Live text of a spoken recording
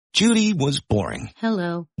Judy was boring.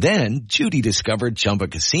 Hello. Then Judy discovered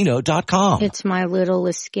ChumbaCasino.com. It's my little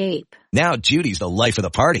escape. Now Judy's the life of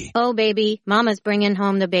the party. Oh, baby, mama's bringing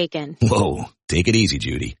home the bacon. Whoa, take it easy,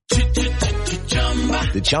 Judy.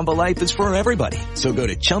 The Chumba life is for everybody. So go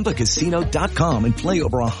to ChumbaCasino.com and play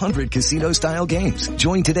over 100 casino-style games.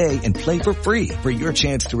 Join today and play for free for your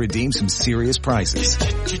chance to redeem some serious prizes.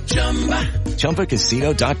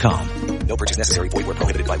 ChumbaCasino.com. No purchase necessary. Void where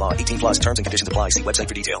prohibited by law. 18 plus terms and conditions apply. See website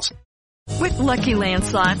for details. With Lucky Land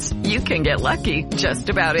Slots, you can get lucky just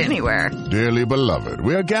about anywhere. Dearly beloved,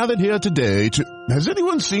 we are gathered here today to... Has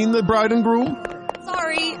anyone seen the bride and groom?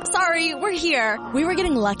 Sorry, we're here. We were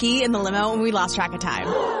getting lucky in the limo and we lost track of time.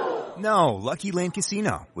 No, Lucky Land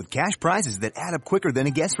Casino, with cash prizes that add up quicker than a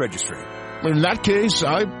guest registry. In that case,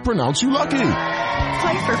 I pronounce you lucky.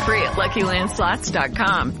 Play for free at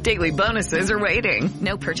LuckyLandSlots.com. Daily bonuses are waiting.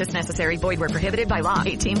 No purchase necessary. Void where prohibited by law.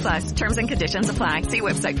 18 plus. Terms and conditions apply. See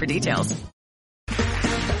website for details.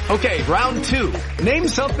 Okay, round two. Name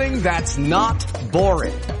something that's not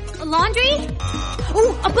boring. A laundry?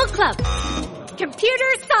 Ooh, a book club. Computer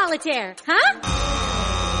solitaire, huh?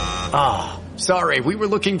 Ah, sorry, we were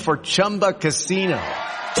looking for Chumba Casino.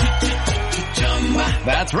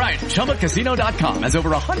 That's right, ChumbaCasino.com has over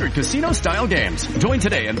 100 casino-style games. Join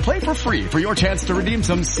today and play for free for your chance to redeem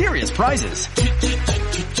some serious prizes.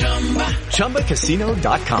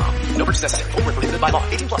 ChumbaCasino.com. No purchase necessary. Void where prohibited by law.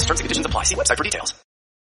 18 plus. Terms and conditions apply. See website for details.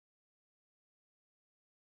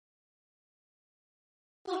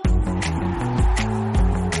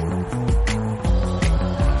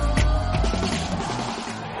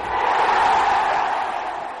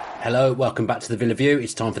 Hello, welcome back to the Villa View.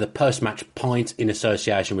 It's time for the post-match pint in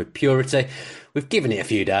association with Purity. We've given it a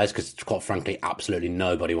few days because, quite frankly, absolutely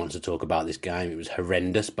nobody wants to talk about this game. It was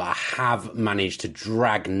horrendous, but I have managed to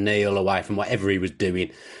drag Neil away from whatever he was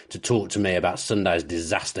doing to talk to me about Sunday's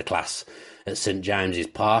disaster class at St James's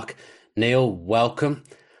Park. Neil, welcome.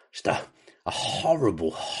 Just a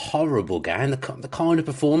horrible, horrible game. The kind of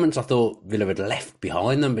performance I thought Villa had left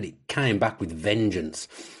behind them, but it came back with vengeance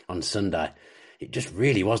on Sunday. It just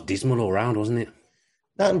really was dismal all round, wasn't it?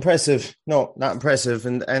 Not impressive. No, not impressive.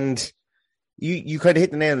 And you kind of hit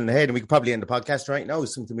the nail on the head, and we could probably end the podcast right now.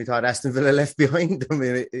 Something we thought Aston Villa left behind them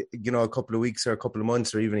in, a couple of weeks or a couple of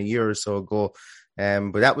months or even a year or so ago.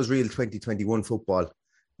 But that was real 2021 football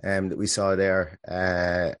that we saw there.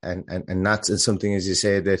 And that's something, as you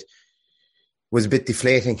say, that was a bit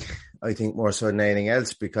deflating, I think, more so than anything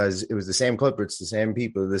else, because it was the same culprits, the same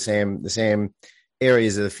people, the same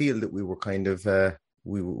areas of the field that we were kind of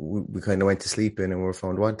we kind of went to sleep in and we were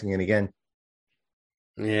found wanting in again.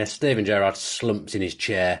 Yeah, Steven Gerrard slumped in his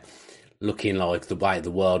chair, looking like the weight of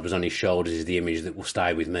the world was on his shoulders is the image that will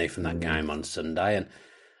stay with me from that game on Sunday. And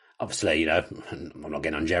obviously, I'm not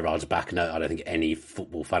getting on Gerrard's back. No, I don't think any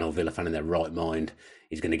football fan or Villa fan in their right mind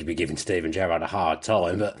is going to be giving Steven Gerrard a hard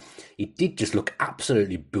time. But he did just look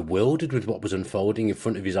absolutely bewildered with what was unfolding in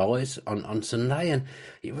front of his eyes on Sunday. And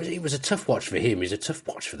it was a tough watch for him. It was a tough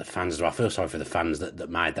watch for the fans as well. I feel sorry for the fans that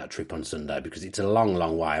made that trip on Sunday, because it's a long,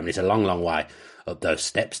 long way. I mean, it's a long, long way up those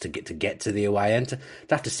steps to get to the away end. To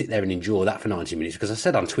have to sit there and endure that for 90 minutes. Because I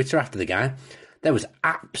said on Twitter after the game, there was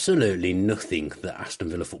absolutely nothing that Aston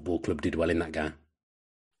Villa Football Club did well in that game.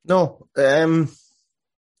 No.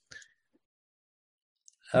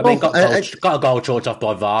 I mean, got a goal chalked off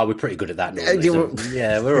by VAR. We're pretty good at that normally.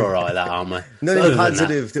 Yeah, we're all right at that, aren't we? Nothing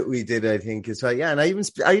positive that we did, I think, as well. Yeah, and I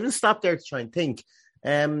even stopped there to try and think.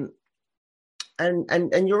 And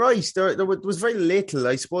you're right. There was very little.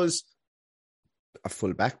 I suppose a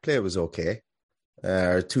full back play was okay.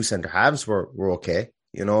 Two centre halves were okay.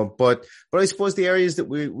 But I suppose the areas that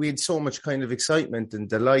we had so much kind of excitement and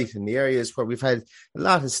delight in, the areas where we've had a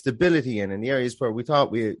lot of stability in, and the areas where we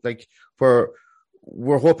thought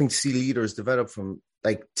we're hoping to see leaders develop from,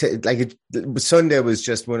 Sunday was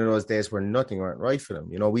just one of those days where nothing went right for them.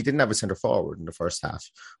 We didn't have a centre forward in the first half.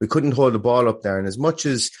 We couldn't hold the ball up there, and as much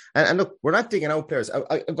as and look, we're not digging out players.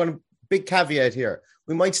 I'm going to big caveat here.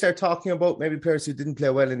 We might start talking about maybe players who didn't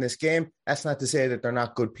play well in this game. That's not to say that they're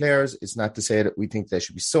not good players. It's not to say that we think they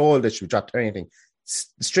should be sold, they should be dropped or anything.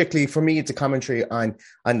 Strictly, for me, it's a commentary on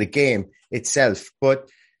the game itself. But,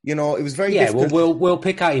 it was very difficult. Well, we'll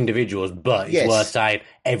pick out individuals, but it's worth saying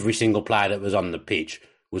every single player that was on the pitch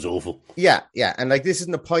was awful. Yeah. And this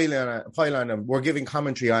isn't a pile on them. We're giving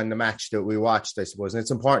commentary on the match that we watched, I suppose. And it's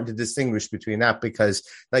important to distinguish between that, because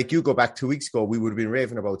you go back 2 weeks ago, we would have been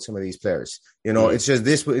raving about some of these players. It's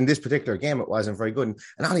just in this particular game, it wasn't very good.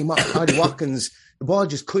 And Ollie Watkins, the ball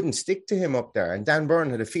just couldn't stick to him up there. And Dan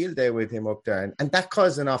Byrne had a field day with him up there. And that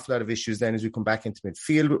caused an awful lot of issues then as we come back into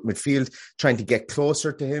midfield trying to get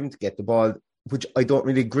closer to him, to get the ball which I don't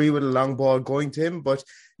really agree with a long ball going to him, but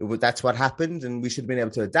that's what happened, and we should have been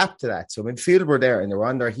able to adapt to that. So midfield were there, and they were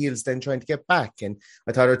on their heels then trying to get back, and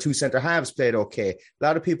I thought our two centre-halves played okay. A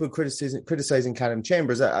lot of people criticising Callum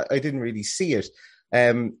Chambers. I didn't really see it.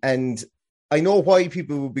 And I know why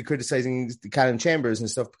people would be criticising Callum Chambers and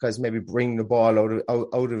stuff, because maybe bringing the ball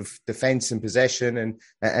out of defence and possession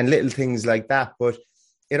and little things like that, but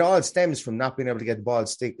it all stems from not being able to get the ball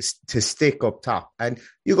to stick up top. And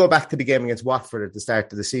you go back to the game against Watford at the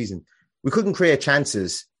start of the season, we couldn't create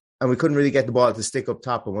chances and we couldn't really get the ball to stick up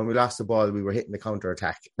top. And when we lost the ball, we were hitting the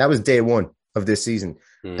counter-attack. That was day one of this season.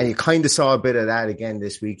 And you kind of saw a bit of that again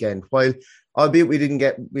this weekend. While, albeit we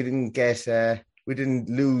didn't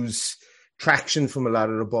lose traction from a lot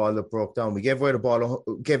of the ball that broke down. We gave the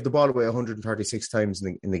ball away 136 times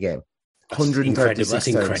in the game. 136 That's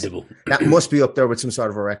incredible. That must be up there with some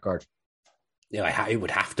sort of a record. Yeah, it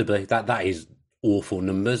would have to be. That is awful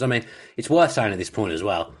numbers. I mean, it's worth saying at this point as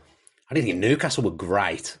well, I didn't think Newcastle were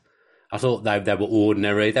great. I thought they were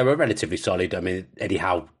ordinary. They were relatively solid. I mean, Eddie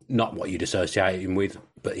Howe, not what you'd associate him with,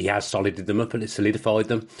 but he has solidified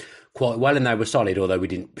them quite well, and they were solid, although we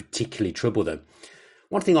didn't particularly trouble them.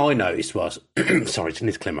 One thing I noticed was, sorry, I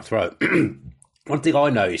need to clear my throat. One thing I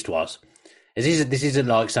noticed was, this isn't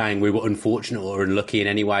like saying we were unfortunate or unlucky in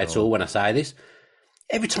any way at all when I say this.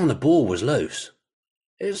 Every time the ball was loose,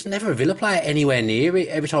 it was never a Villa player anywhere near it.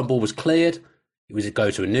 Every time the ball was cleared, it would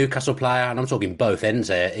go to a Newcastle player, and I'm talking both ends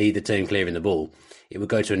there, either team clearing the ball, it would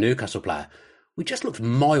go to a Newcastle player. We just looked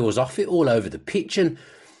miles off it all over the pitch, and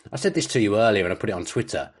I said this to you earlier and I put it on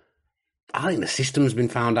Twitter. I think the system's been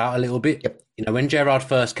found out a little bit. Yep. You know, when Gerrard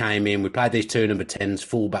first came in, we played these two number 10s,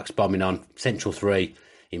 fullbacks bombing on, central three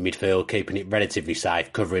in midfield, keeping it relatively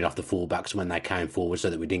safe, covering off the fullbacks when they came forward so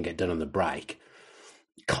that we didn't get done on the break.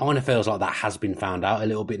 It kind of feels like that has been found out a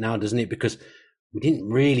little bit now, doesn't it? Because we didn't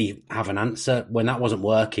really have an answer when that wasn't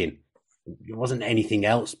working. There wasn't anything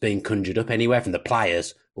else being conjured up anywhere from the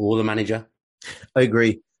players or the manager. I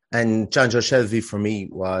agree. And Jonjo Shelvey for me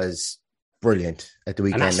was brilliant at the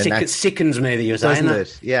weekend. And that sickens me that you're saying that.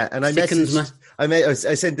 It? Yeah, and I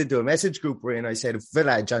sent into a message group where I said, if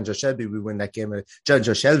Villa had Jonjo Shelvey, we win that game.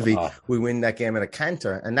 We win that game at a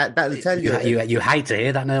canter, and that'll tell you. You hate to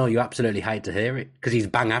hear that now. You absolutely hate to hear it because he's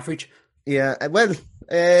bang average. Yeah, well,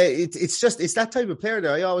 it's that type of player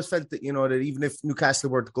there. I always felt that, that even if Newcastle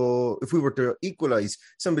were to go, if we were to equalise,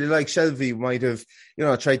 somebody like Shelvey might have,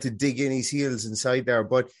 tried to dig in his heels inside there,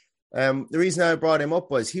 but. The reason I brought him up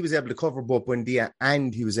was he was able to cover both Buendia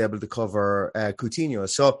and he was able to cover Coutinho.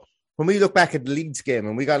 So when we look back at the Leeds game,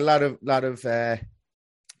 and we got a lot of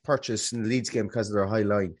purchase in the Leeds game because of their high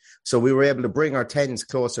line, so we were able to bring our 10s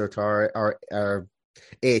closer to our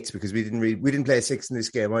 8s because we didn't play a 6 in this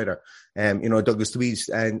game either. Douglas Luiz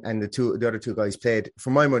and the other two guys played,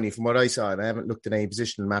 for my money, from what I saw, and I haven't looked at any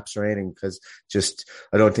positional maps or anything because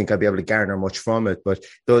I don't think I'll be able to garner much from it. But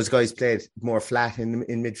those guys played more flat in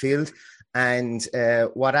midfield. And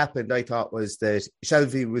what happened, I thought, was that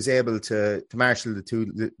Shelvey was able to marshal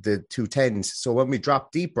the two 10s. So when we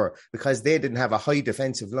dropped deeper, because they didn't have a high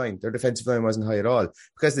defensive line, their defensive line wasn't high at all,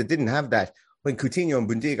 because they didn't have that. When Coutinho and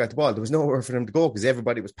Buendia got the ball, there was nowhere for them to go because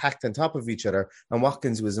everybody was packed on top of each other, and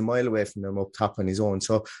Watkins was a mile away from them up top on his own.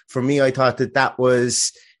 So for me, I thought that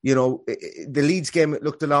was, the Leeds game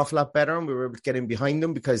looked an awful lot better, and we were able to get in behind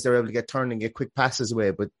them because they were able to get turned and get quick passes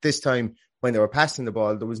away. But this time, when they were passing the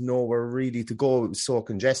ball, there was nowhere really to go. It was so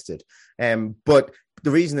congested. But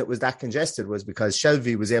the reason it was that congested was because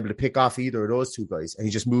Shelvey was able to pick off either of those two guys, and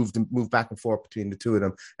he just moved back and forth between the two of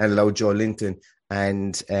them and allowed Joe Linton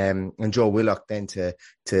and Joe Willock then to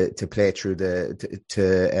play through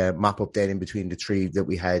to mop up then in between the three that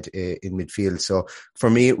we had in midfield. So for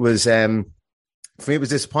me, it was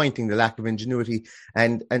disappointing, the lack of ingenuity,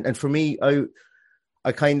 and for me, I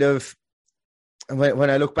kind of. When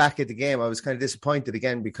I look back at the game, I was kind of disappointed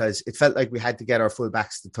again because it felt like we had to get our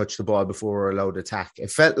full-backs to touch the ball before we were allowed to attack.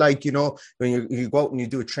 It felt like, when you go out and you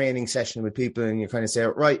do a training session with people and you kind of say,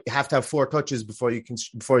 right, you have to have 4 touches before you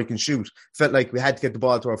can shoot. It felt like we had to get the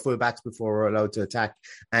ball to our full-backs before we were allowed to attack.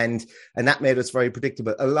 And that made us very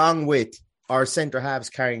predictable, along with our centre-halves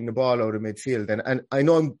carrying the ball out of midfield. And I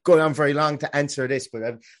know I'm going on very long to answer this, but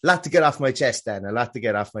I've a lot to get off my chest, Dan. A lot to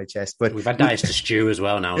get off my chest. But we've had days to stew as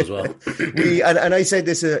well now as well. And I said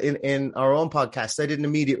this in our own podcast. I did an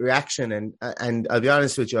immediate reaction, and I'll be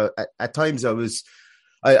honest with you, at times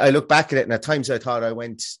I look back at it, and at times I thought I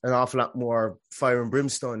went an awful lot more fire and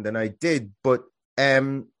brimstone than I did. But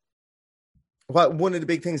one of the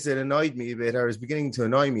big things that annoyed me a bit, or was beginning to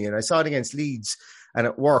annoy me, and I saw it against Leeds, and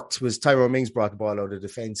it worked, was Tyrone Mings brought the ball out of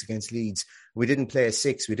defence against Leeds. We didn't play a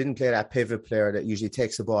 6. We didn't play that pivot player that usually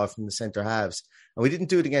takes the ball from the centre halves. And we didn't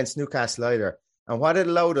do it against Newcastle either. And what it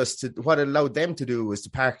allowed them to do was to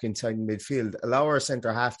park inside midfield, allow our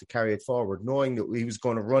centre half to carry it forward, knowing that he was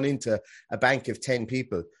going to run into a bank of 10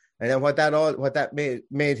 people. And then what that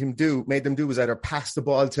made them do was either pass the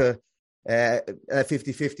ball to a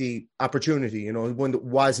 50-50 opportunity, one that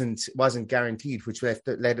wasn't guaranteed, which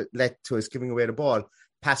led to us giving away the ball,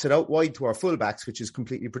 pass it out wide to our fullbacks, which is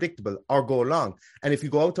completely predictable, or go long. And if you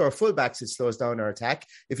go out to our fullbacks, it slows down our attack.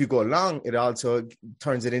 If you go long, it also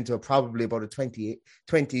turns it into probably about a 20%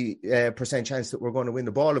 chance that we're going to win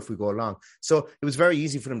the ball if we go long. So it was very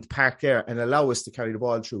easy for them to park there and allow us to carry the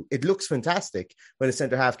ball through. It looks fantastic when a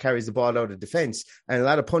centre-half carries the ball out of defence, and a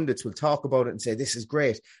lot of pundits will talk about it and say, this is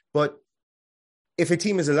great. But if a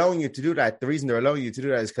team is allowing you to do that, the reason they're allowing you to do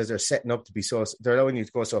that is because they're setting up to be they're allowing you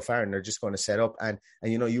to go so far, and they're just going to set up. And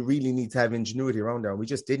you really need to have ingenuity around there. And we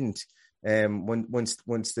just didn't once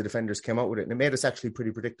the defenders came out with it. And it made us actually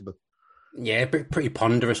pretty predictable. Yeah, pretty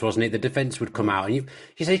ponderous, wasn't it? The defence would come out. And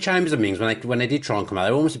you say Chambers and Mings, when they did try and come out,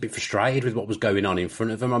 they were almost a bit frustrated with what was going on in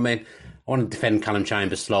front of them. I mean, I want to defend Callum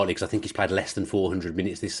Chambers slightly because I think he's played less than 400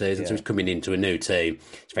 minutes this season. Yeah. So he's coming into a new team.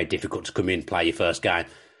 It's very difficult to come in, play your first game.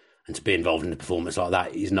 And to be involved in a performance like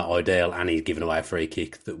that is not ideal, and he's given away a free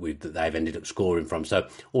kick that they've ended up scoring from. So,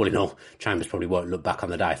 all in all, Chambers probably won't look back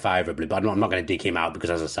on the day favourably, but I'm not going to dig him out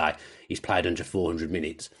because, as I say, he's played under 400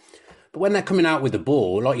 minutes. But when they're coming out with the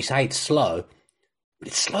ball, like you say, it's slow. But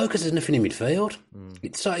it's slow because there's nothing in midfield.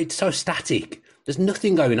 It's so static. There's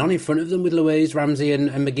nothing going on in front of them with Louise, Ramsey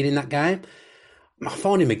and McGinn in that game. I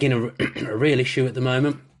find McGinn a real issue at the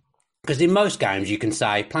moment. Because in most games, you can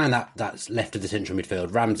say, playing that's left of the central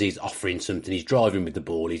midfield, Ramsey's offering something, he's driving with the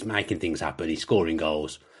ball, he's making things happen, he's scoring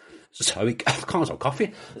goals. So I can't stop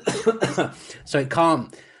coughing. So it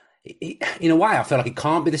can't, in a way, I feel like it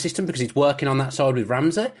can't be the system because it's working on that side with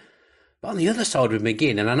Ramsey. But on the other side with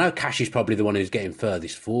McGinn, and I know Cash is probably the one who's getting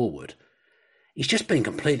furthest forward, he's just been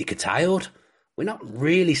completely curtailed. We're not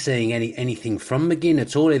really seeing anything from McGinn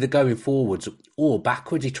at all, either going forwards or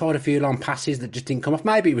backwards. He tried a few long passes that just didn't come off.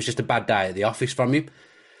 Maybe it was just a bad day at the office from him.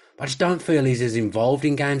 But I just don't feel he's as involved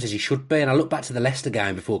in games as he should be. And I look back to the Leicester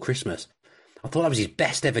game before Christmas. I thought that was his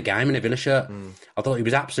best ever game in a Villa shirt. I thought he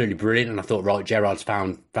was absolutely brilliant. And I thought, right, Gerrard's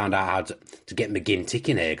found out how to get McGinn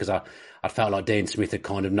ticking here, because I felt like Dean Smith had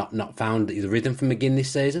kind of not found the rhythm from McGinn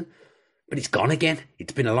this season. But it's gone again.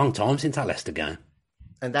 It's been a long time since that Leicester game.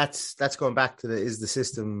 And that's going back to was the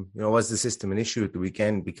system an issue at the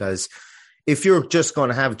weekend? Because if you're just going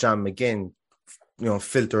to have John McGinn,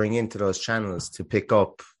 filtering into those channels to pick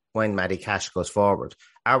up when Matty Cash goes forward,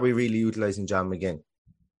 are we really utilising John McGinn?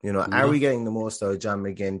 Are we getting the most out of John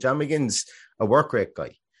McGinn? John McGinn's a work rate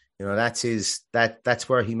guy. That's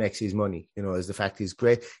where he makes his money, is the fact he's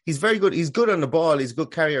great. He's very good. He's good on the ball. He's a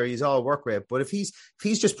good carrier. He's all work rate. But if he's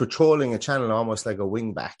just patrolling a channel almost like a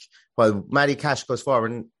wing back while Matty Cash goes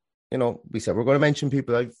forward, and, we said we're going to mention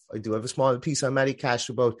people. I do have a small piece on Matty Cash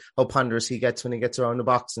about how ponderous he gets when he gets around the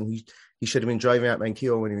box, and he should have been driving at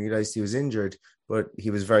Manquillo when he realised he was injured, but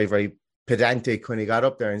he was very, very pedantic when he got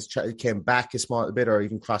up there and came back a small bit, or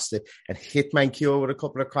even crossed it and hit Manquillo with a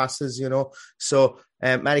couple of crosses, So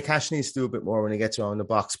Matty Cash needs to do a bit more when he gets around the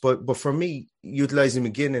box. But for me, utilising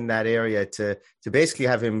McGinn in that area to basically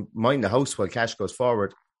have him mind the house while Cash goes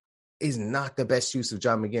forward is not the best use of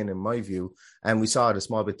John McGinn in my view. And we saw it a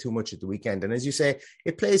small bit too much at the weekend. And as you say,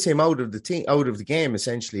 it plays him out of the game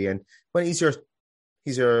essentially. And when he's your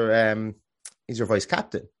vice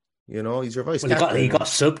captain. He's your vice captain. He got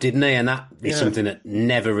subbed, didn't he? And that is something that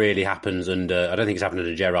never really happens under. I don't think it's happened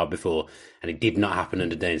under Gerrard before, and it did not happen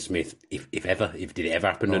under Dean Smith. If did it ever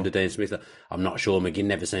happen under Dean Smith? I'm not sure. McGinn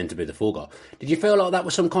never seemed to be the fall guy. Did you feel like that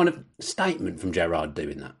was some kind of statement from Gerrard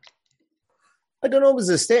doing that? I don't know. It was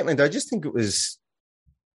a statement. I just think it was.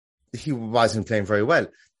 He wasn't playing very well.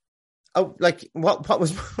 What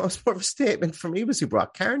was more of a statement for me was he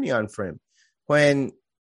brought Kearney on for him when.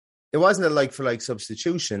 It wasn't a like-for-like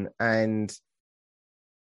substitution, and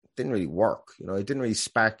it didn't really work. It didn't really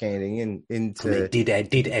spark anything into... Did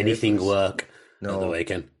anything work at the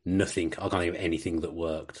weekend? Nothing. I can't think of anything that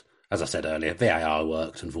worked. As I said earlier, VAR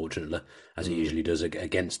worked, unfortunately, as it usually does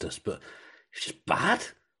against us. But it's just bad.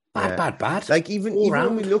 Bad. Like, even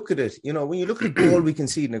when we look at it, when you look at the goal we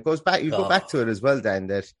concede, and it goes back, go back to it as well, Dan,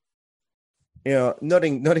 that,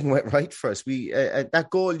 nothing went right for us. That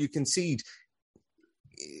goal you concede...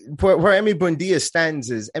 Where Emi Buendia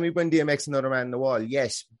stands is Emi Buendia makes another man in the wall,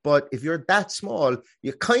 yes, but if you're that small,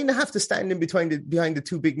 you kind of have to stand in behind the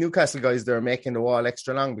two big Newcastle guys that are making the wall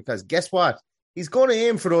extra long, because guess what? he's going to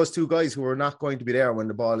aim for those two guys who are not going to be there when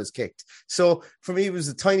the ball is kicked. So for me, it was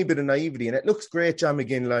a tiny bit of naivety, and it looks great, John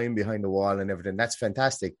McGinn lying behind the wall and everything. That's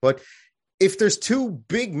fantastic. But if there's two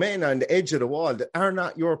big men on the edge of the wall that are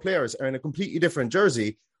not your players, are in a completely different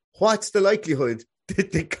jersey, what's the likelihood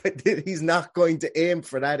that he's not going to aim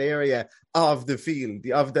for that area of the field,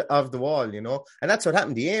 of the wall, you know? And that's what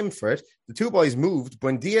happened. He aimed for it. The two boys moved.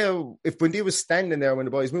 If Buendia was standing there when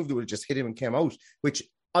the boys moved, it would have just hit him and came out, which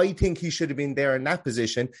I think he should have been there in that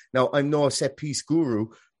position. Now, I'm no set-piece guru,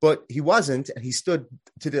 but he wasn't, and he stood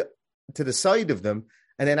to the side of them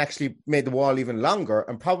and then actually made the wall even longer.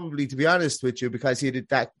 And probably, to be honest with you, because he had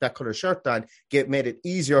that colour shirt on, made it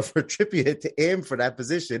easier for Trippier to aim for that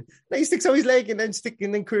position. Now he sticks out his leg and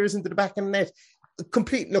then queers into the back of the net.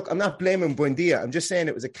 Look, I'm not blaming Buendia. I'm just saying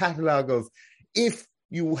it was a catalogue of, if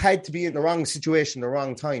you had to be in the wrong situation, the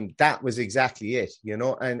wrong time, that was exactly it, you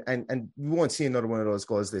know? And we won't see another one of those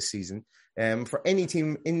goals this season for any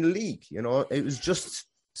team in the league, you know? It was just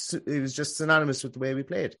synonymous with the way we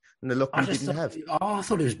played and the luck we didn't have. I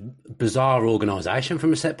thought it was bizarre organisation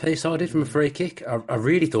from a set piece. I did, from a free kick. I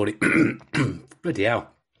really thought it. Bloody hell!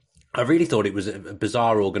 I really thought it was a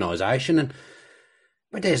bizarre organisation,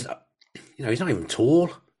 but there's, he's not even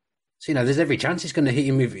tall. So there's every chance he's going to hit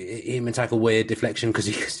him and take a weird deflection because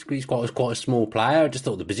he's quite a small player. I just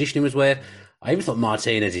thought the positioning was weird. I even thought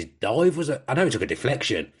Martinez's dive was. I know he took a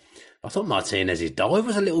deflection. I thought Martinez's dive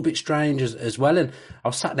was a little bit strange as well. And I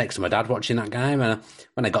was sat next to my dad watching that game, and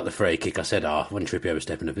when they got the free kick, I said, when Trippier was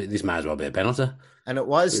stepping up, this may as well be a penalty. And it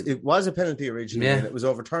was a penalty originally, and it was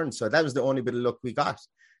overturned. So that was the only bit of luck we got.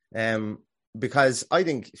 Because I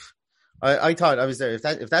think, I thought I was there.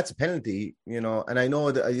 If that's a penalty, and I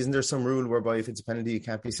know that isn't there some rule whereby if it's a penalty, you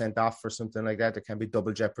can't be sent off or something like that. There can't be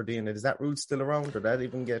double jeopardy in it. Is that rule still around, or did that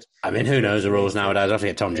even get? I mean, who knows the rules nowadays? I have to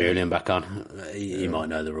get Tom Julian back on. He might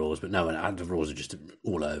know the rules, but no, the rules are just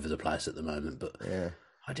all over the place at the moment. But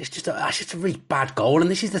it's just a really bad goal,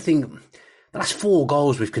 and this is the thing. The last 4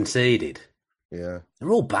 goals we've conceded, they're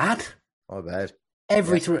all bad. All bad.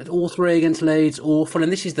 All 3 against Leeds, awful.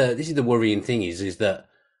 And this is the worrying thing is that.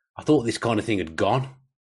 I thought this kind of thing had gone,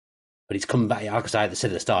 but it's come back. Like I said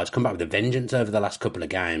at the start, it's come back with a vengeance over the last couple of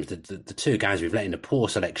games. The 2 games we've let in a poor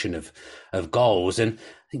selection of goals, and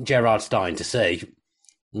I think Gerrard's starting to see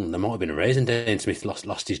there might have been a reason Dean Smith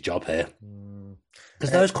lost his job here,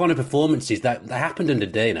 because those kind of performances that happened under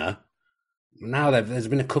Dino. Now there's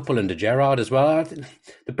been a couple under Gerrard as well.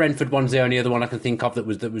 The Brentford one's the only other one I can think of that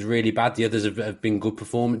was really bad. The others have been good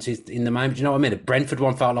performances in the main. But you know what I mean? The Brentford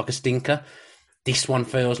one felt like a stinker. This one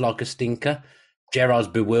feels like a stinker. Gerrard's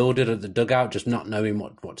bewildered at the dugout, just not knowing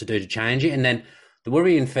what to do to change it. And then the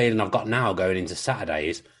worrying feeling I've got now going into Saturday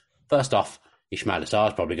is, first off, Ismail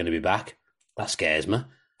Assar's probably going to be back. That scares me,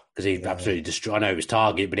 because he absolutely destroyed. I know it was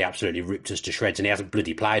Target, but he absolutely ripped us to shreds, and he hasn't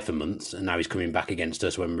bloody played for months, and now he's coming back against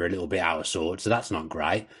us when we're a little bit out of sorts, so that's not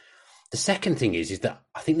great. The second thing is that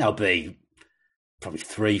I think there'll be probably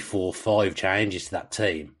 3, 4, 5 changes to that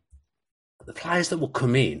team. But the players that will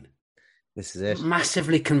come in, this is it.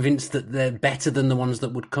 Massively convinced that they're better than the ones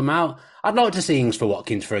that would come out. I'd like to see Ings for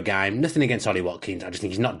Watkins for a game. Nothing against Ollie Watkins. I just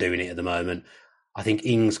think he's not doing it at the moment. I think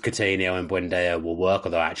Ings, Coutinho and Buendia will work,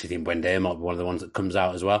 although I actually think Buendia might be one of the ones that comes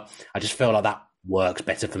out as well. I just feel like that works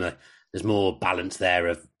better for me. There's more balance there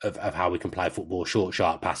of how we can play football, short,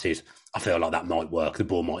 sharp passes. I feel like that might work. The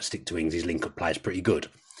ball might stick to Ings. His link-up play is pretty good.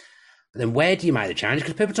 But then where do you make the change?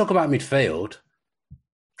 Because people talk about midfield.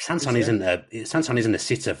 Sanson isn't a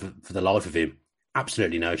sitter for the life of him.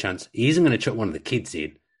 Absolutely no chance. He isn't going to chuck one of the kids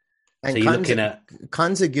in. And so you're looking at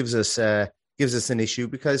Konsa gives us an issue,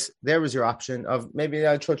 because there was your option of maybe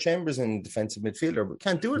I'll throw Chambers in defensive midfielder, but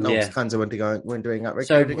can't do it now because Konsa went doing that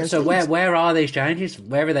record against. So where are these changes?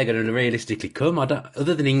 Where are they going to realistically come? Other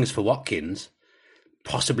than Ings for Watkins,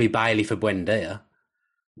 possibly Bailey for Buendia.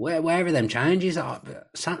 Where are them changes?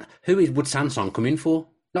 Would Sanson come in for?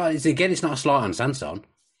 No, it's not a slight on Sanson.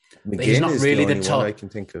 But he's not really the type I can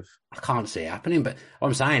think of. I can't see it happening, but what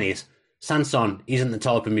I'm saying is Sanson isn't the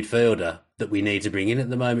type of midfielder that we need to bring in at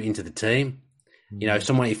the moment into the team.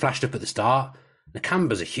 Someone he flashed up at the start.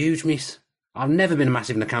 Nakamba's a huge miss. I've never been a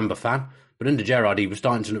massive Nakamba fan, but under Gerrard he was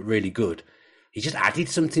starting to look really good. He just added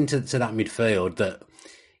something to that midfield that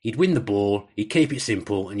he'd win the ball, he'd keep it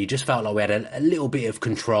simple, and you just felt like we had a little bit of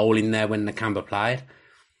control in there when Nakamba played.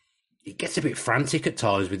 It gets a bit frantic at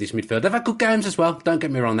times with this midfield. They've had good games as well. Don't get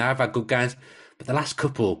me wrong, they've had good games. But the last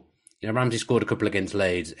couple, Ramsey scored a couple against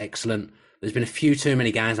Leeds. Excellent. There's been a few too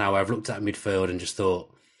many games now where I've looked at midfield and just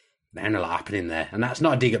thought, there's a lot happening there. And that's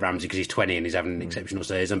not a dig at Ramsey because he's 20 and he's having an exceptional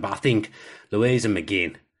season. But I think Louise and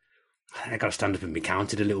McGinn, they've got to stand up and be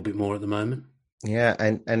counted a little bit more at the moment. Yeah,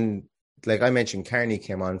 and like I mentioned, Carney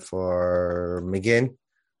came on for McGinn.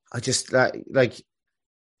 I just I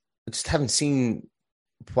just haven't seen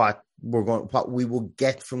what we will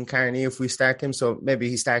get from Carney if we start him. So maybe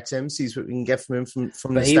he starts him, sees what we can get from him from the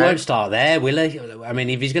start. But he won't start there, will he? I mean,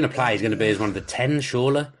 if he's going to play, he's going to be as one of the 10,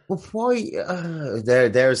 surely. Well, why?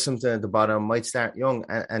 There's something at the bottom. Might start Young,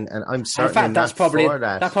 and I'm certain. In fact, that's probably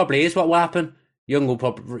that. That probably is what will happen.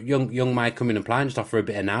 Young might come in and play and just offer a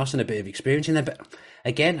bit of nous and a bit of experience in there. But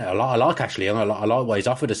again, I like Ashley Young. I like what he's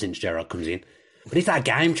offered us since Gerrard comes in. But is that a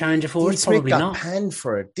game changer for us? Probably not. Panned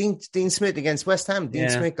for it. Dean Smith against West Ham. Dean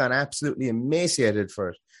Smith got absolutely emaciated for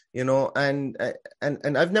it. You know, and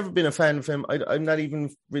I've never been a fan of him. I'm not even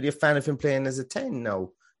really a fan of him playing as a 10 now.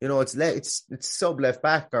 You know, it's sub left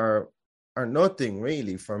back or nothing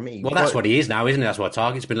really for me. Well, that's what he is now, isn't it? That's what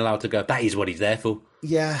Target's been allowed to go. That is what he's there for.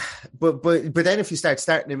 Yeah, but then if you start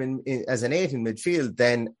starting him in as an 8 in midfield,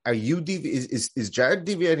 then are you is Jared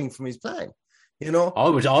deviating from his plan? You know, I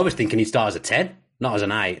was thinking he'd start as a 10, not as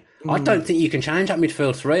an 8. I don't think you can change that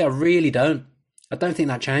midfield 3. I really don't. I don't think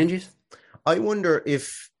that changes. I wonder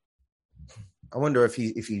if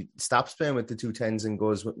he stops playing with the 2 10s and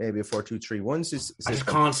goes with maybe a 4-2-3-1. I just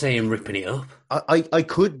can't see him ripping it up. I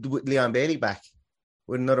could with Leon Bailey back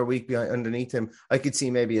with another week underneath him. I could see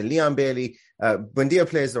maybe a Leon Bailey. Buendia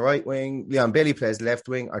plays the right wing. Leon Bailey plays left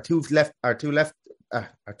wing. Our two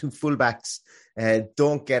fullbacks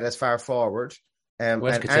don't get as far forward.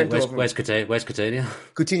 Where's Coutinho?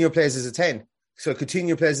 Coutinho plays as a 10. So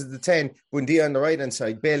Coutinho plays as the 10, Buendia on the right hand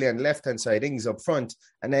side, Bailey on the left hand side, Ings up front,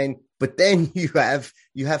 and then you have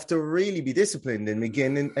to really be disciplined in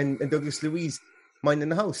McGinn and Douglas Luiz minding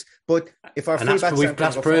the house. But if our fullbacks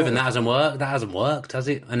that's proven that hasn't worked. That hasn't worked, has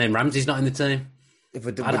it? And then Ramsey's not in the team.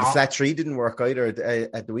 But the flat 3 didn't work either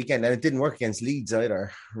at the weekend, and it didn't work against Leeds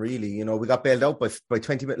either. Really, you know, we got bailed out by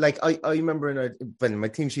 20 minutes. Like I remember when my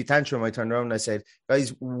team sheet tantrum, I turned around and I said,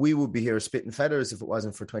 "Guys, we would be here spitting feathers if it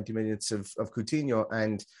wasn't for 20 minutes of Coutinho."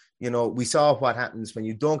 And you know, we saw what happens when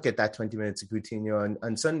you don't get that 20 minutes of Coutinho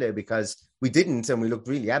on Sunday, because we didn't, and we looked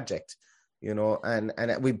really abject. You know, and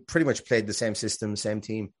we pretty much played the same system, same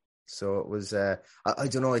team. So it was I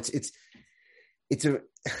don't know.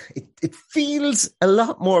 It feels a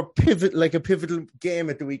lot more pivotal game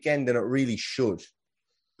at the weekend than it really should.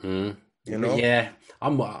 You know? Yeah. I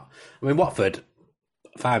mean, Watford,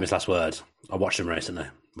 famous last words. I watched them recently.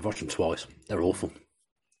 I've watched them twice. They're awful.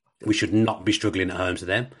 We should not be struggling at home to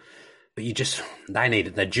them. But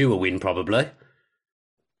they're due a win probably.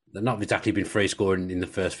 They've not exactly been free scoring in the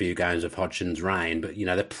first few games of Hodgson's reign, but you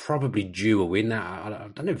know they're probably due a win. Now, I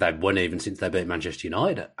don't know if they've won even since they beat Manchester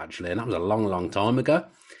United, actually, and that was a long, long time ago.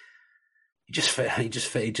 It just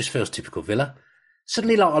feels typical Villa.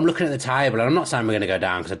 Suddenly, like I'm looking at the table, and I'm not saying we're going to go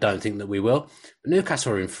down because I don't think that we will. But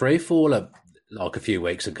Newcastle were in free fall like a few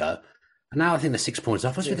weeks ago, and now I think they're 6 points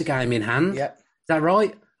off us with the game in hand. Yeah. Is that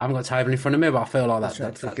right? I haven't got a table in front of me, but I feel like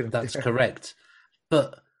that's correct.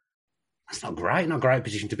 But that's not a great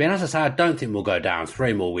position to be in. As I say, I don't think we'll go down.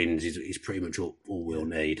 3 more wins is pretty much all we'll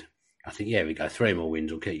need. I think, yeah, we go 3 more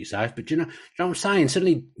wins will keep you safe. But do you know what I'm saying?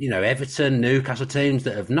 Suddenly, you know, Everton, Newcastle, teams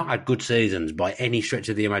that have not had good seasons by any stretch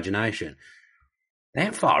of the imagination, they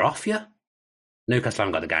ain't far off you. Newcastle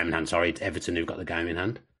haven't got the game in hand. Sorry, it's Everton who've got the game in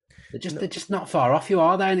hand. They're just not far off you,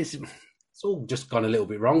 are they? And it's all just gone a little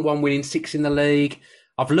bit wrong. 1 win in 6 in the league.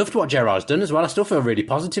 I've loved what Gerrard's done as well. I still feel really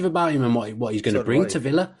positive about him and what he's going to bring to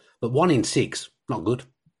Villa. But 1 in 6, not good.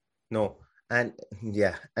 No. And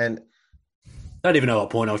yeah, and I don't even know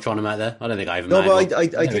what point I was trying to make there. I don't think I even made one.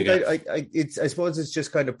 I suppose it's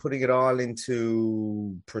just kind of putting it all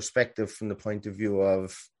into perspective from the point of view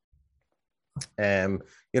of, you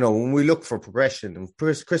know, when we look for progression, and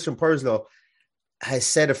Christian Purslow has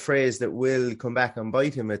said a phrase that will come back and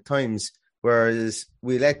bite him at times, whereas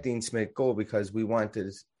we let Dean Smith go because we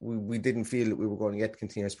didn't feel that we were going to get the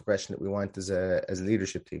continuous progression that we want as a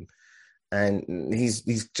leadership team. And he's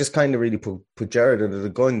just kind of really put Gerrard under the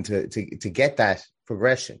gun to get that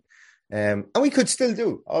progression. And we could still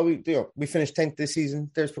do. We finished 10th this season,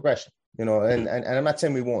 there's progression, you know, and I'm not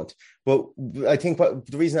saying we won't. But I think the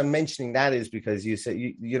reason I'm mentioning that is because you said,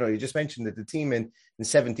 you just mentioned that the team in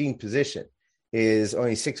 17th position is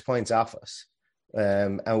only 6 points off us.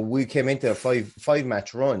 And we came into a five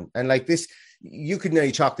match run. And like this, you could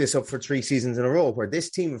nearly chalk this up for 3 seasons in a row, where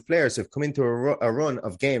this team of players have come into a run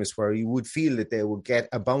of games where you would feel that they would get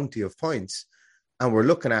a bounty of points. And we're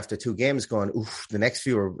looking after 2 games going, oof, the next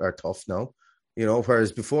few are tough now. You know,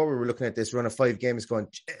 whereas before we were looking at this run of 5 games going,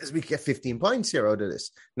 we get 15 points here out of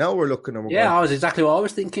this. Now we're looking and that was exactly what I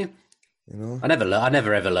was thinking. You know, I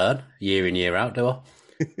never ever learn year in, year out, do I?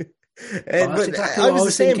 But I was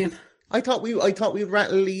the same. Thinking. I thought we'd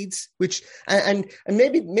rattle Leeds, which and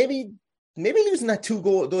maybe losing that two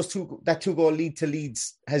goal lead to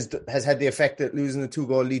Leeds has had the effect that losing the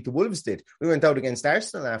 2-goal lead to Wolves did. We went out against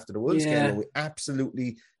Arsenal after the Wolves game, and we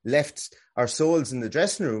absolutely left our souls in the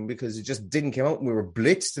dressing room because it just didn't come out, and we were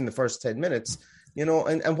blitzed in the first 10 minutes. You know,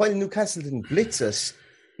 and while Newcastle didn't blitz us,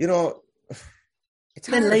 you know, it's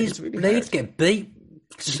hard. Then It's really Leeds hard. get beat,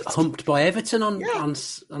 just humped by Everton on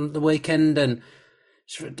the weekend, and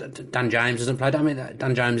Dan James hasn't played. I mean,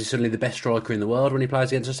 Dan James is suddenly the best striker in the world when he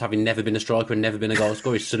plays against us, having never been a striker and never been a goal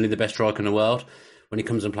scorer. He's suddenly the best striker in the world when he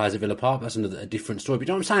comes and plays at Villa Park. That's a different story. But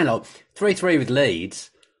you know what I'm saying? Like 3-3 with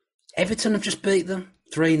Leeds. Everton have just beat them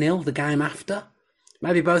 3-0 the game after.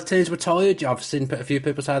 Maybe both teams were tired. I've seen a few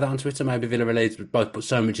people say that on Twitter. Maybe Villa and Leeds both put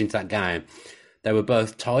so much into that game. They were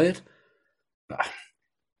both tired. But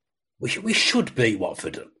we should beat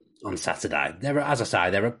Watford on Saturday. As I say,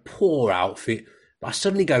 they're a poor outfit. But I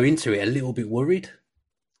suddenly go into it a little bit worried.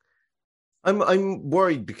 I'm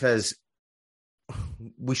worried because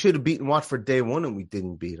we should have beaten Watford day one and we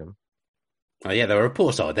didn't beat them. Oh yeah, they were a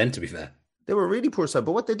poor side then, to be fair. They were a really poor side.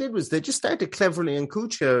 But what they did was they just started cleverly in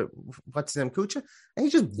Kucha. What's his name, Kucha? And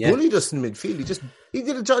he just bullied us in midfield. He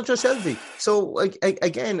did a Josh Shelby. So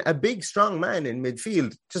again, a big, strong man in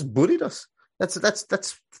midfield just bullied us. That's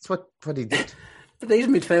what he did. But these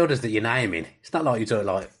midfielders that you're naming, it's not like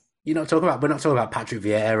we're not talking about Patrick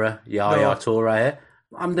Vieira, Yaya Toure here.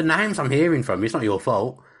 The names I'm hearing from you, it's not your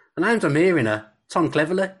fault. The names I'm hearing are Tom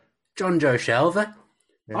Cleverley, John Joe Shelvey.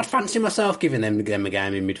 Yeah. I'd fancy myself giving them a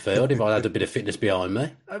game in midfield if I had a bit of fitness behind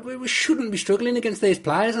me. We shouldn't be struggling against these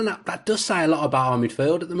players, and that does say a lot about our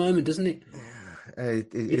midfield at the moment, doesn't it?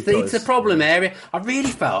 It's a problem area. I'm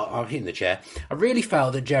hitting the chair. I really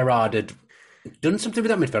felt that Gerrard had done something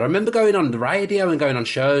with that midfield. I remember going on the radio and going on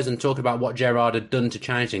shows and talking about what Gerrard had done to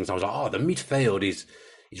change things. I was like, the midfield is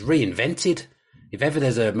reinvented. If ever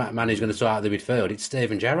there's a man who's going to sort out the midfield, it's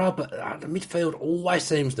Steven Gerrard. But the midfield always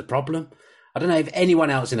seems the problem. I don't know if anyone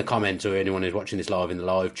else in the comments or anyone who's watching this live in the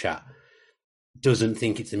live chat doesn't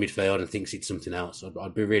think it's the midfield and thinks it's something else.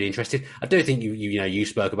 I'd be really interested. I do think you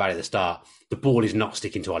spoke about it at the start. The ball is not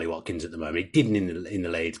sticking to Ollie Watkins at the moment. It didn't in the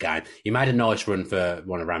Leeds game. He made a nice run for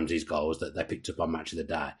one of Ramsey's goals that they picked up on Match of the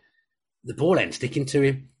Day. The ball ain't sticking to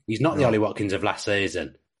him. He's not the Ollie Watkins of last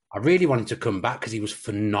season. I really wanted to come back because he was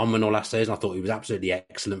phenomenal last season. I thought he was absolutely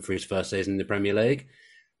excellent for his first season in the Premier League.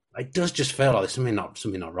 It does just feel like there's something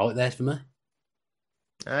not right there for me.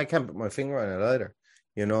 I can't put my finger on it either.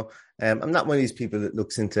 You know, I'm not one of these people that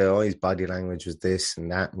looks into his body language was this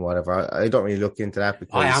and that and whatever. I don't really look into that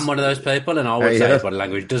because I am one of those people, and I would say his body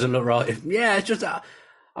language doesn't look right. Yeah, it's just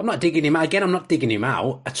I'm not digging him out. Again, I'm not digging him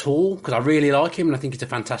out at all because I really like him and I think he's a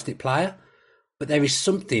fantastic player. But there is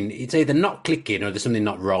something, it's either not clicking or there's something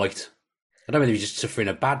not right. I don't know if he's just suffering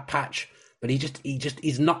a bad patch, but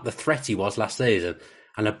he's not the threat he was last season.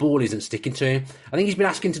 And the ball isn't sticking to him. I think he's been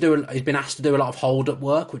asked to do a lot of hold-up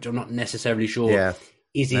work, which I'm not necessarily sure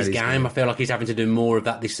is his game. I feel like he's having to do more of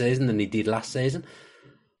that this season than he did last season.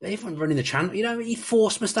 Even running the channel, he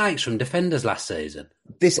forced mistakes from defenders last season.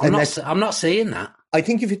 I'm not seeing that. I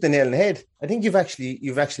think you've hit the nail on the head. I think you've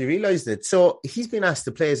actually realised it. So he's been asked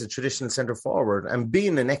to play as a traditional centre forward, and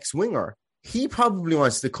being an ex-winger, he probably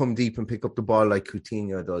wants to come deep and pick up the ball like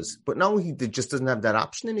Coutinho does. But now he just doesn't have that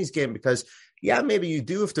option in his game because, maybe you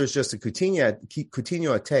do if there's just a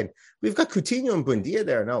Coutinho at 10. We've got Coutinho and Buendia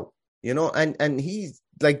there now, and he's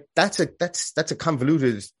like, that's a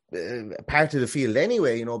convoluted part of the field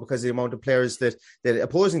anyway, because the amount of players that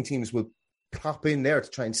opposing teams will pop in there to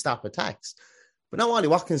try and stop attacks. But now Ollie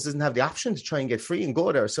Watkins doesn't have the option to try and get free and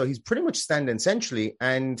go there. So he's pretty much standing centrally,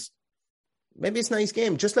 and maybe it's not his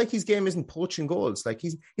game. Just like his game isn't poaching goals. Like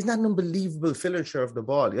he's not an unbelievable finisher of the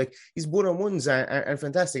ball. Like his one-on-ones are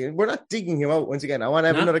fantastic. And we're not digging him out once again. I want to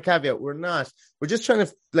have another caveat. We're not. We're just trying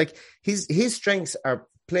to, his strengths are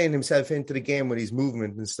playing himself into the game with his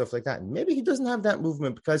movement and stuff like that. And maybe he doesn't have that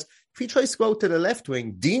movement because if he tries to go out to the left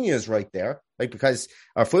wing, Dinia's right there, because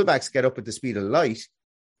our fullbacks get up at the speed of light.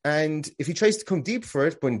 And if he tries to come deep for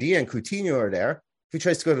it, Buendia and Coutinho are there. If he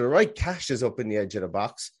tries to go to the right, Cash is up in the edge of the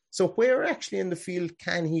box. So where actually in the field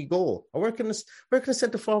can he go? Or where can a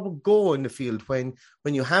centre forward go in the field when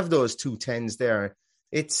you have those 2 10s there?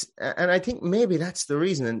 And I think maybe that's the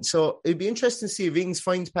reason. And so it'd be interesting to see if Ings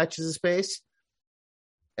finds patches of space.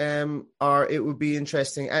 Or it would be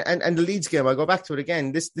interesting. And the Leeds game, I'll go back to it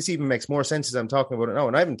again. This even makes more sense as I'm talking about it now.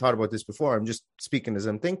 And I haven't thought about this before. I'm just speaking as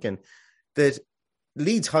I'm thinking that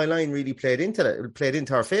Leeds high line really played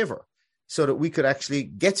into our favour, so that we could actually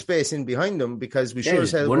get space in behind them because we sure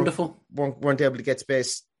as hell weren't able to get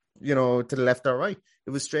space, to the left or right.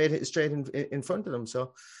 It was straight in front of them.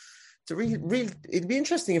 So it's a real. It'd be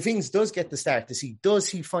interesting if Ings does get the start to see, does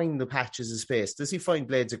he find the patches of space? Does he find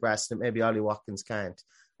blades of grass that maybe Ollie Watkins can't?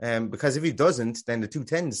 Because if he doesn't, then the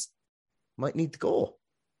 210s might need to go.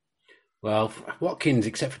 Well, Watkins,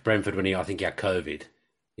 except for Brentford when I think he had COVID,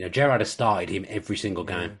 Gerrard has started him every single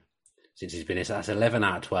game since he's been here. So that's 11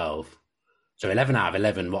 out of 12. So 11 out of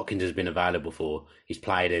 11 Watkins has been available for. He's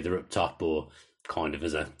played either up top or kind of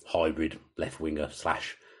as a hybrid left winger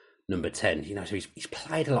 / number 10. So he's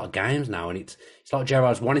played a lot of games now, and it's like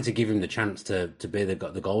Gerrard's wanted to give him the chance to be the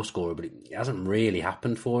goal scorer, but it hasn't really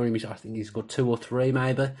happened for him. I think he's got 2 or 3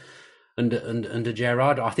 maybe under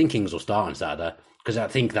Gerrard. I think Ings will start on Saturday because I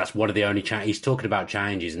think that's one of the only he's talking about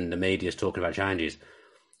changes, and the media's talking about changes.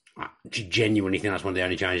 I genuinely think that's one of the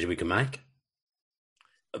only changes we can make.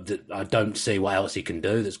 I don't see what else he can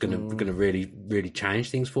do that's going to really, really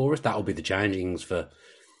change things for us. That'll be the changings for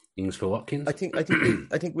Watkins. I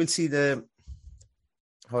think we'll see the.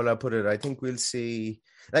 How will I put it? I think we'll see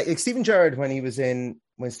like Steven Gerrard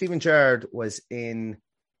when Steven Gerrard was in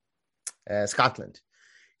Scotland.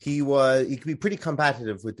 He could be pretty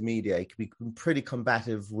combative with the media. He could be pretty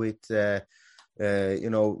combative with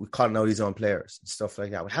calling out his own players and stuff like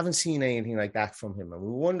that. We haven't seen anything like that from him, and we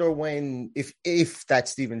wonder if that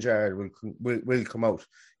Steven Gerrard will come out,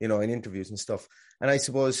 in interviews and stuff. And I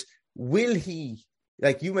suppose, will he,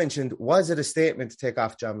 like you mentioned, was it a statement to take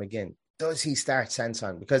off John McGinn? Does he start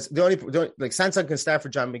Sanson? Because Sanson can start for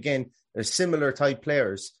John McGinn. They're similar type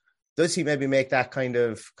players. Does he maybe make that kind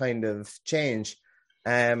of change?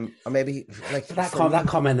 Or maybe like that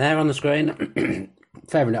comment there on the screen.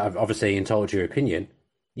 Fair enough. Obviously, entitled to your opinion.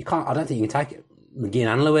 You can't. I don't think you can take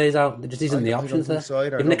McGinn and Louise out. There just isn't the options there. So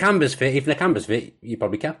if Nakamba's fit, you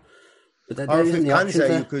probably can. But there isn't the options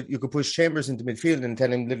there. You could push Chambers into midfield and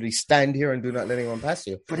tell him literally stand here and do not let anyone pass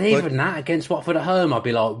you. But even that against Watford at home, I'd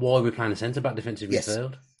be like, why are we playing a centre back defensive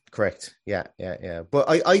midfield? Correct. Yeah. But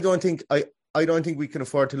I don't think we can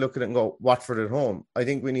afford to look at it and go Watford at home. I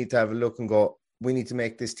think we need to have a look and go, we need to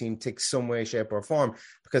make this team tick some way, shape, or form,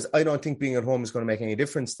 because I don't think being at home is going to make any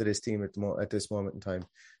difference to this team at this moment in time.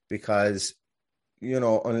 Because,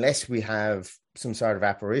 unless we have some sort of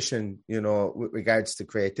apparition, with regards to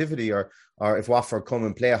creativity, or if Watford come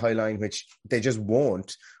and play a high line, which they just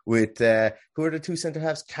won't, with who are the 2 centre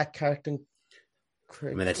halves, Cathcart and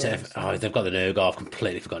Craig. I mean, they've got the new guy. I've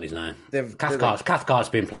completely forgotten his name. Cathcart's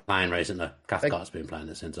been playing recently. Cathcart's been playing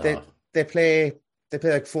the centre half. They play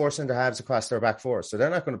like 4 centre halves across their back 4, so they're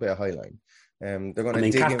not going to play a high line. They're going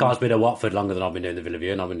to. Cathcart's been at Watford longer than I've been doing the Villa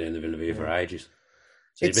View, and I've been doing the Villa View for ages.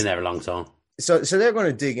 So he's been there a long time. So they're going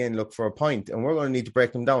to dig in, look for a point, and we're going to need to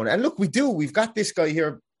break them down. And look, we do. We've got this guy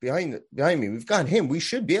here behind me. We've got him. We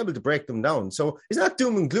should be able to break them down. So it's not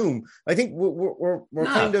doom and gloom. I think we're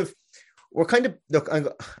kind of look. I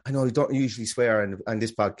know I don't usually swear on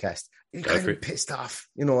this podcast. You're kind of pissed off,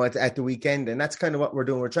 at the weekend, and that's kind of what we're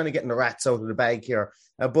doing. We're trying to get the rats out of the bag here,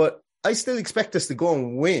 but I still expect us to go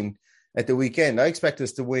and win at the weekend. I expect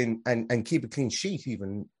us to win and keep a clean sheet.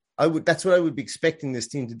 Even that's what I would be expecting this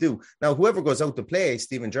team to do. Now, whoever goes out to play,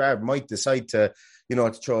 Steven Gerrard might decide to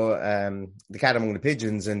throw the cat among the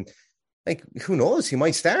pigeons, and like, who knows? He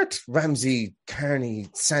might start Ramsey, Kearney,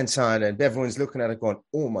 Sanson, and everyone's looking at it going,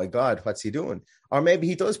 oh my God, what's he doing? Or maybe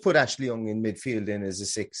he does put Ashley Young in midfield in as a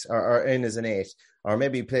 6 or in as an 8, or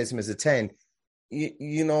maybe he plays him as a 10,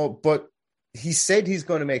 but he said he's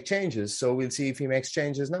going to make changes. So we'll see if he makes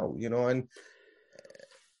changes now, and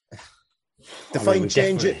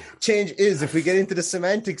change is, if we get into the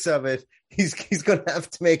semantics of it, he's going to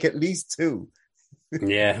have to make at least 2.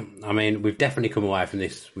 Yeah, I mean, we've definitely come away from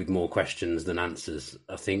this with more questions than answers,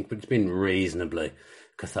 I think, but it's been reasonably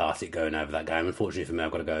cathartic going over that game. Unfortunately for me,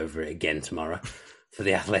 I've got to go over it again tomorrow for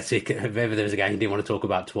the Athletic. If ever there was a game you didn't want to talk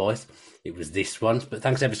about twice, it was this one. But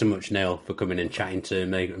thanks ever so much, Neil, for coming and chatting to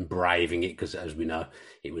me and braving it, because as we know,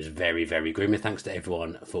 it was very, very grim. And thanks to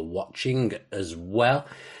everyone for watching as well.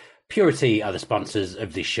 Purity are the sponsors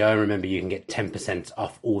of this show. Remember, you can get 10%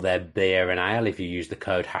 off all their beer and ale if you use the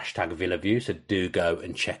code #VillaView, so do go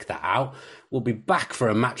and check that out. We'll be back for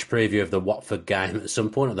a match preview of the Watford game at some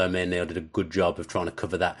point, although me and Neil did a good job of trying to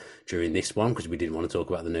cover that during this one, because we didn't want to talk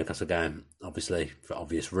about the Newcastle game, obviously, for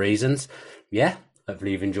obvious reasons. Yeah,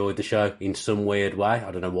 hopefully you've enjoyed the show in some weird way.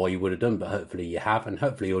 I don't know why you would have done, but hopefully you have, and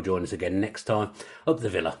hopefully you'll join us again next time up the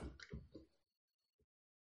Villa.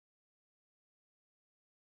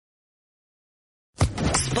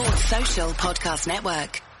 Sports Social Podcast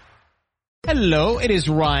Network. Hello, it is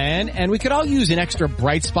Ryan, and we could all use an extra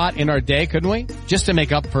bright spot in our day, couldn't we? Just to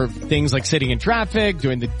make up for things like sitting in traffic,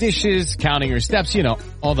 doing the dishes, counting your steps, you know,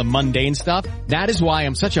 all the mundane stuff. That is why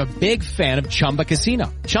I'm such a big fan of Chumba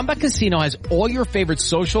Casino. Chumba Casino has all your favorite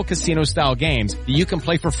social casino-style games that you can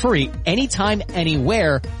play for free anytime,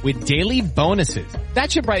 anywhere with daily bonuses.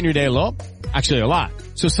 That should brighten your day a little. Actually, a lot.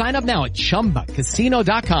 So sign up now at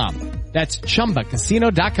ChumbaCasino.com. That's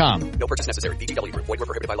ChumbaCasino.com. No purchase necessary. VGW Group. Void where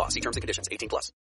prohibited by law. See terms and conditions. 18+.